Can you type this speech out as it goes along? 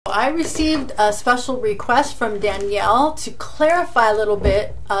I received a special request from Danielle to clarify a little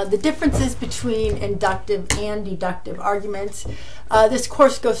bit the differences between inductive and deductive arguments. This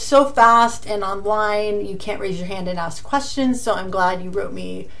course goes so fast and online you can't raise your hand and ask questions, so I'm glad you wrote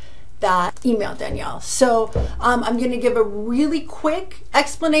me that email, Danielle. So I'm going to give a really quick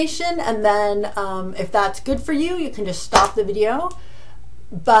explanation, and then if that's good for you, you can just stop the video.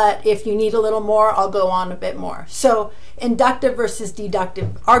 But if you need a little more, I'll go on a bit more. So inductive versus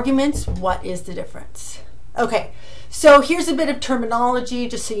deductive arguments, what is the difference? Okay, so here's a bit of terminology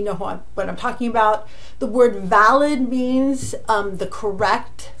just so you know what I'm talking about. The word valid means the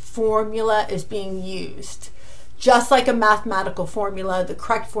correct formula is being used. Just like a mathematical formula, the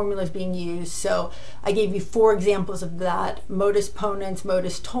correct formula is being used. So I gave you 4 examples of that: modus ponens,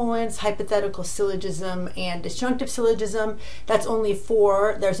 modus tollens, hypothetical syllogism, and disjunctive syllogism. That's only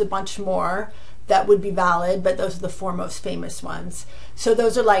 4. There's a bunch more that would be valid, but those are the 4 most famous ones. So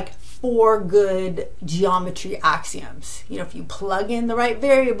those are like 4 good geometry axioms. You know, if you plug in the right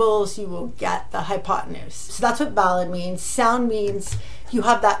variables, you will get the hypotenuse. So that's what valid means. Sound means you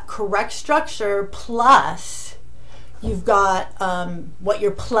have that correct structure, plus you've got what you're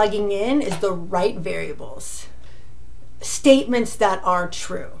plugging in is the right variables. Statements that are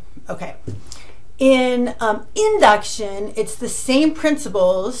true. Okay. In induction, it's the same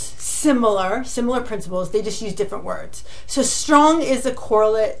principles, similar principles, they just use different words. So strong is a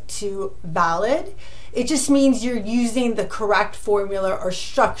correlate to valid. It just means you're using the correct formula or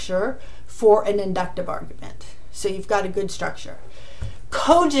structure for an inductive argument. So you've got a good structure.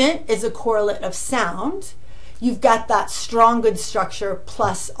 Cogent is a correlate of sound. You've got that strong, good structure,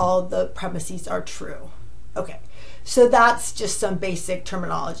 plus all the premises are true. Okay, so that's just some basic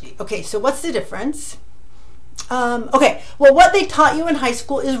terminology. Okay, so what's the difference? Okay, well, what they taught you in high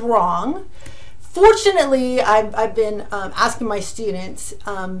school is wrong. Fortunately, I've been asking my students,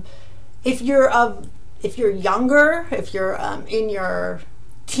 if you're younger, if you're in your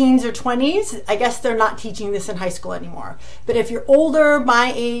teens or 20s, I guess they're not teaching this in high school anymore. But if you're older,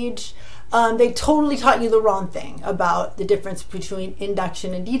 my age, they totally taught you the wrong thing about the difference between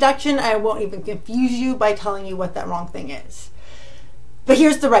induction and deduction. I won't even confuse you by telling you what that wrong thing is. But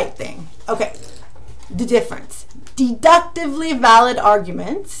here's the right thing. Okay, the difference. Deductively valid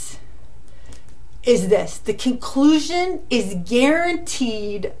arguments is this: the conclusion is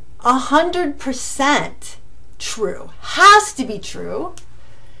guaranteed 100% true, has to be true,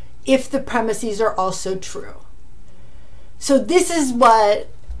 if the premises are also true. So this is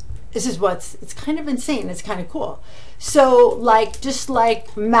what's, it's kind of insane, it's kind of cool. So just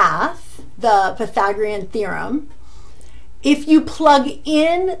like math, the Pythagorean theorem, if you plug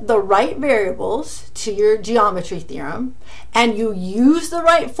in the right variables to your geometry theorem and you use the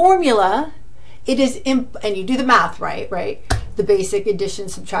right formula, it is, and you do the math right, the basic addition,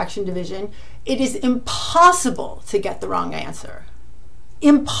 subtraction, division, it is impossible to get the wrong answer.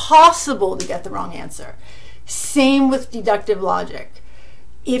 Impossible to get the wrong answer. Same with deductive logic.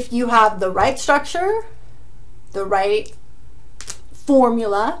 If you have the right structure, the right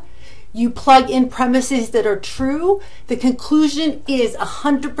formula, you plug in premises that are true, the conclusion is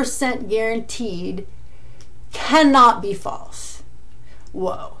 100% guaranteed, cannot be false.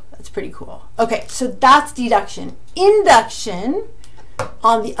 Whoa, that's pretty cool. Okay, so that's deduction. Induction,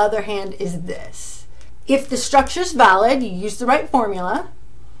 on the other hand, is this. If the structure is valid, you use the right formula,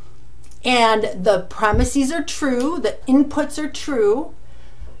 and the premises are true, the inputs are true,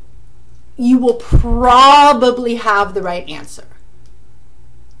 you will probably have the right answer.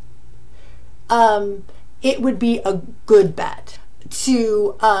 It would be a good bet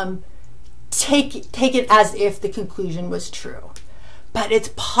to take it as if the conclusion was true. But it's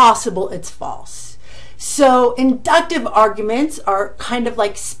possible it's false. So inductive arguments are kind of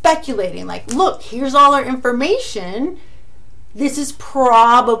like speculating, like, look, here's all our information. This is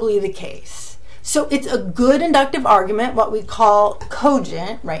probably the case. So it's a good inductive argument, what we call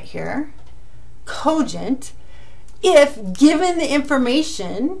cogent right here. Cogent, if given the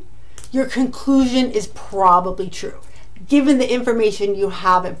information, your conclusion is probably true. Given the information you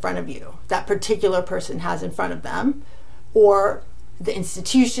have in front of you, that particular person has in front of them, or the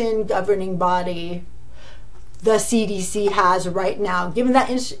institution, governing body, the CDC has right now, given that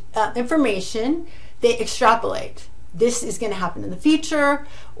information, they extrapolate. This is going to happen in the future,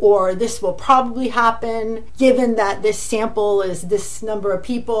 or this will probably happen. Given that this sample is this number of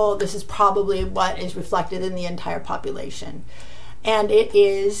people, this is probably what is reflected in the entire population. And it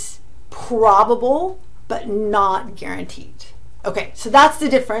is probable, but not guaranteed. Okay, so that's the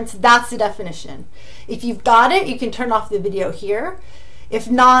difference. That's the definition. If you've got it, you can turn off the video here. If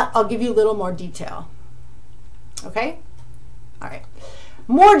not, I'll give you a little more detail. Okay? All right.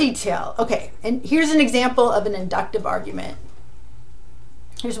 More detail. Okay, and here's an example of an inductive argument.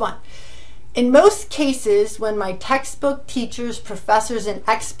 Here's one. In most cases, when my textbook teachers, professors, and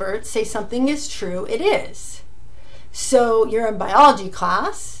experts say something is true, it is. So you're in biology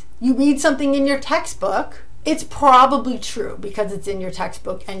class, you read something in your textbook, it's probably true because it's in your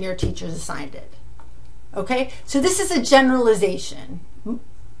textbook and your teachers assigned it. Okay, so this is a generalization.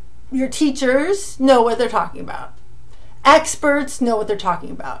 Your teachers know what they're talking about. Experts know what they're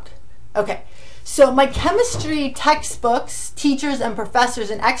talking about. Okay, so my chemistry textbooks, teachers and professors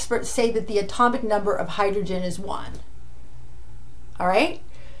and experts say that the atomic number of hydrogen is 1. All right,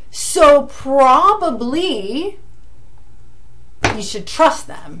 so probably you should trust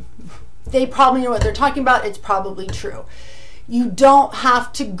them. They probably know what they're talking about. It's probably true. You don't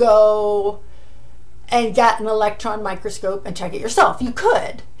have to go and get an electron microscope and check it yourself. You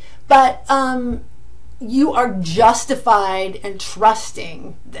could, but you are justified in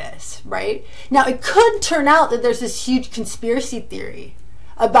trusting this, right? Now, it could turn out that there's this huge conspiracy theory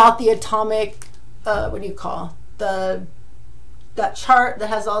about the atomic, what do you call that chart that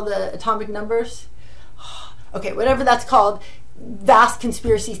has all the atomic numbers? Okay, whatever that's called, vast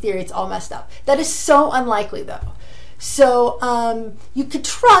conspiracy theory, it's all messed up. That is so unlikely, though. So you could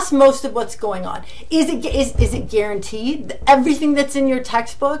trust most of what's going on. Is it guaranteed that everything that's in your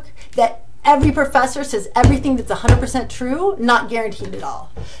textbook, that every professor says everything that's 100% true? Not guaranteed at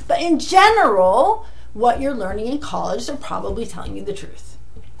all. But in general, what you're learning in college, they're probably telling you the truth.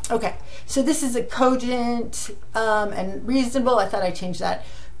 Okay, so this is a cogent and reasonable. I thought I changed that.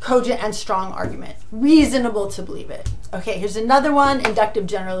 Cogent and strong argument. Reasonable to believe it. Okay, here's another one, inductive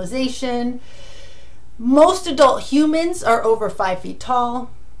generalization. Most adult humans are over 5 feet tall.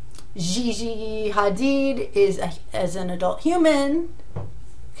 Gigi Hadid is as an adult human.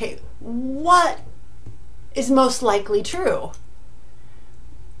 Okay, what is most likely true?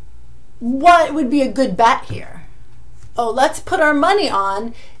 What would be a good bet here? Oh, let's put our money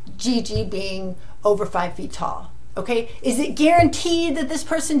on Gigi being over 5 feet tall. Okay, is it guaranteed that this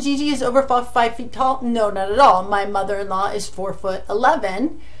person Gigi is over 5 feet tall? No, not at all. My mother-in-law is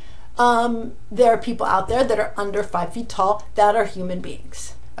 4'11". There are people out there that are under 5 feet tall that are human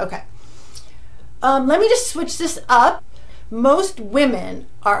beings. Okay, let me just switch this up. Most women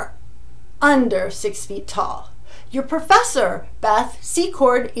are under 6 feet tall. Your professor, Beth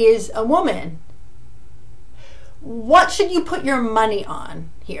Secord, is a woman. What should you put your money on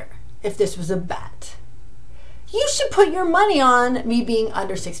here if this was a bet? You should put your money on me being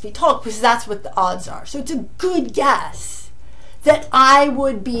under 6 feet tall because that's what the odds are. So it's a good guess that I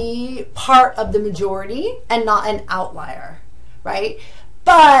would be part of the majority and not an outlier, right?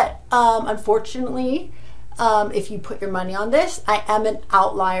 But unfortunately, if you put your money on this, I am an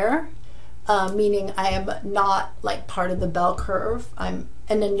outlier, meaning I am not like part of the bell curve. I'm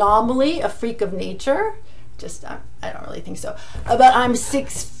an anomaly, a freak of nature. Just, I don't really think so. But I'm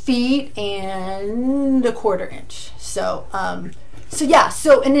 6 feet and a quarter inch. So, yeah,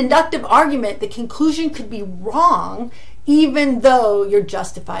 so an inductive argument, the conclusion could be wrong even though you're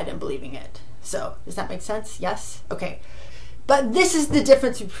justified in believing it. So does that make sense? Yes? Okay. But this is the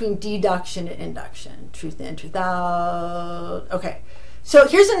difference between deduction and induction. Truth in, truth out. Okay. So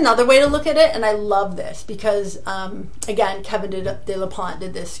here's another way to look at it, and I love this because, again, Kevin de la Plante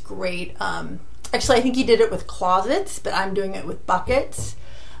did this great, actually I think he did it with closets, but I'm doing it with buckets.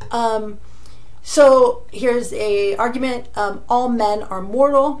 So here's a argument. All men are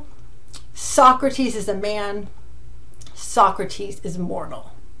mortal. Socrates is a man. Socrates is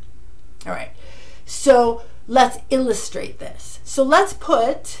mortal. All right. So let's illustrate this. So let's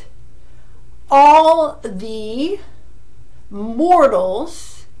put all the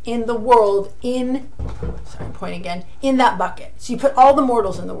mortals in the world in, sorry, I'm pointing again, in that bucket. So you put all the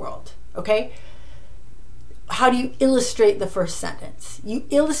mortals in the world, okay? How do you illustrate the first sentence? You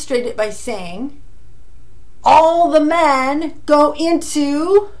illustrate it by saying all the men go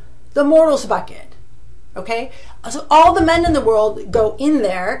into the mortals bucket, okay? So all the men in the world go in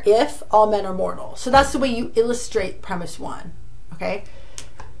there if all men are mortal. So that's the way you illustrate premise 1, okay?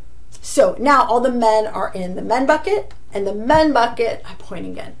 So now all the men are in the men bucket, and the men bucket, I'm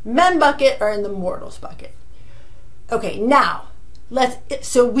pointing again, men bucket are in the mortals bucket. Okay, now,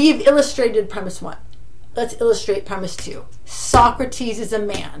 so we've illustrated premise 1. Let's illustrate premise 2. Socrates is a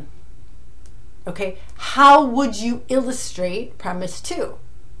man. Okay, how would you illustrate premise 2?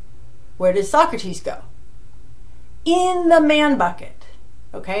 Where does Socrates go? In the man bucket.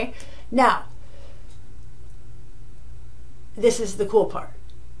 Okay, now, this is the cool part.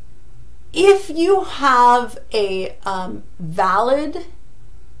 If you have a valid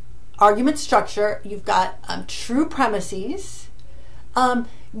argument structure, you've got true premises,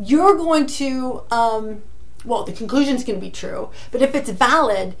 you're going to, well, the conclusion is going to be true, but if it's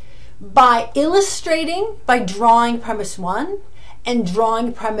valid, by illustrating, by drawing premise 1 and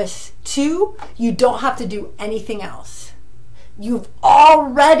drawing premise 2, you don't have to do anything else. You've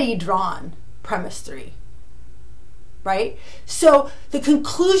already drawn premise 3, right? So the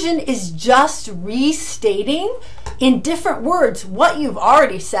conclusion is just restating in different words what you've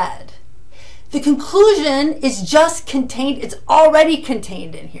already said. The conclusion is just contained, it's already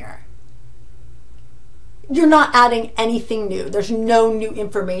contained in here. You're not adding anything new. There's no new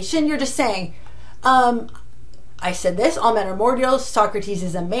information. You're just saying, I said this, all men are mortals, Socrates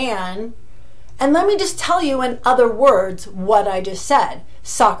is a man. And let me just tell you in other words what I just said.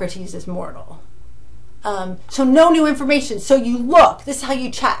 Socrates is mortal. So no new information. So you look, this is how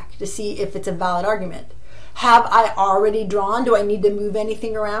you check to see if it's a valid argument. Have I already drawn? Do I need to move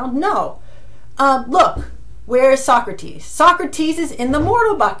anything around? No. Look, where is Socrates? Socrates is in the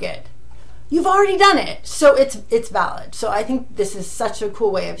mortal bucket. You've already done it, so it's valid. So I think this is such a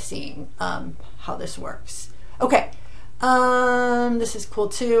cool way of seeing how this works. Okay, this is cool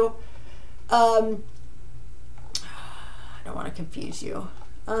too. I don't want to confuse you.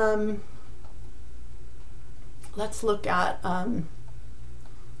 Let's look at an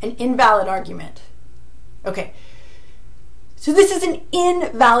invalid argument. Okay, so this is an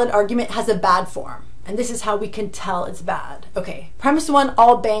invalid argument, has a bad form. And this is how we can tell it's bad. Okay, premise 1,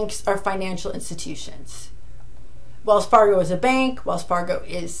 all banks are financial institutions. Wells Fargo is a bank. Wells Fargo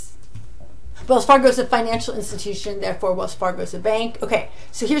is a financial institution, therefore Wells Fargo is a bank. Okay,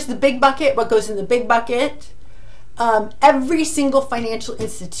 so here's the big bucket. What goes in the big bucket? Every single financial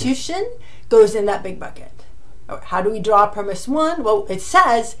institution goes in that big bucket. How do we draw premise 1? Well, it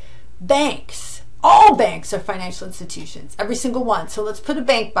says banks. All banks are financial institutions, every single one. So let's put a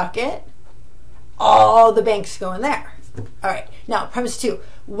bank bucket. All the banks go in there. All right, now premise 2,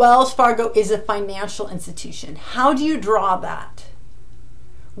 Wells Fargo is a financial institution. How do you draw that?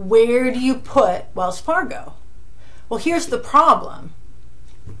 Where do you put Wells Fargo? Well, here's the problem.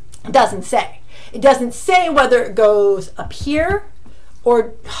 It doesn't say. It doesn't say whether it goes up here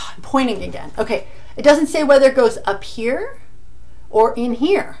or, I'm pointing again. Okay, it doesn't say whether it goes up here or in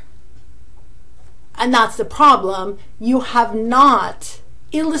here. And that's the problem. You have not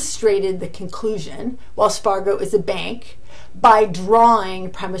illustrated the conclusion, Wells Fargo is a bank, by drawing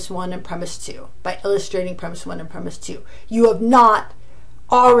premise 1 and premise 2, by illustrating premise 1 and premise 2. You have not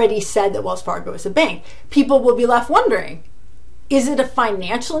already said that Wells Fargo is a bank. People will be left wondering, is it a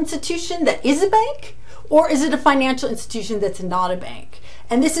financial institution that is a bank, or is it a financial institution that's not a bank?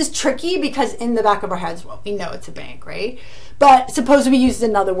 And this is tricky because in the back of our heads, well, we know it's a bank, right? But suppose we use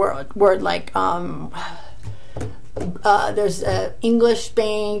another word like, there's an English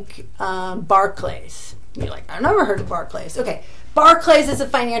bank, Barclays. You're like, I've never heard of Barclays. Okay, Barclays is a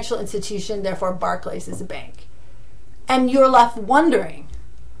financial institution, therefore Barclays is a bank. And you're left wondering,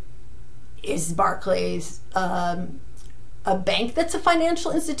 is Barclays a bank that's a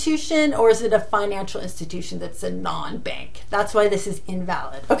financial institution, or is it a financial institution that's a non-bank? That's why this is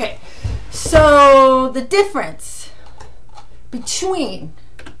invalid. Okay, so the difference between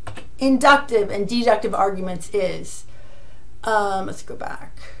inductive and deductive arguments is, let's go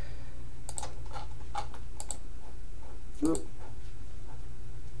back. All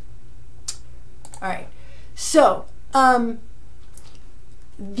right, so in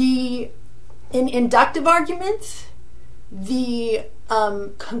inductive arguments, the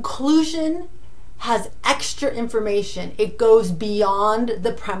conclusion has extra information. It goes beyond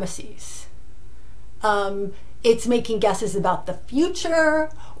the premises. It's making guesses about the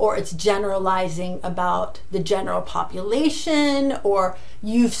future, or it's generalizing about the general population, or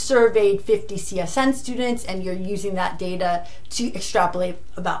you've surveyed 50 CSN students and you're using that data to extrapolate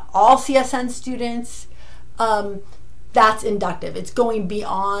about all CSN students. That's inductive. It's going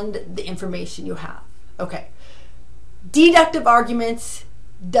beyond the information you have. Okay. Deductive arguments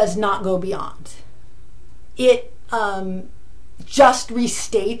does not go beyond. It just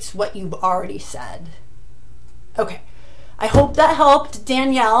restates what you've already said. Okay, I hope that helped.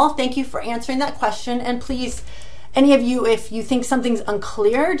 Danielle, thank you for answering that question. And please, any of you, if you think something's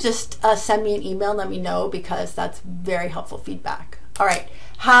unclear, just send me an email and let me know, because that's very helpful feedback. All right,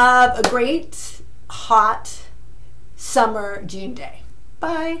 have a great, hot summer June day.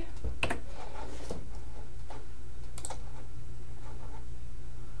 Bye.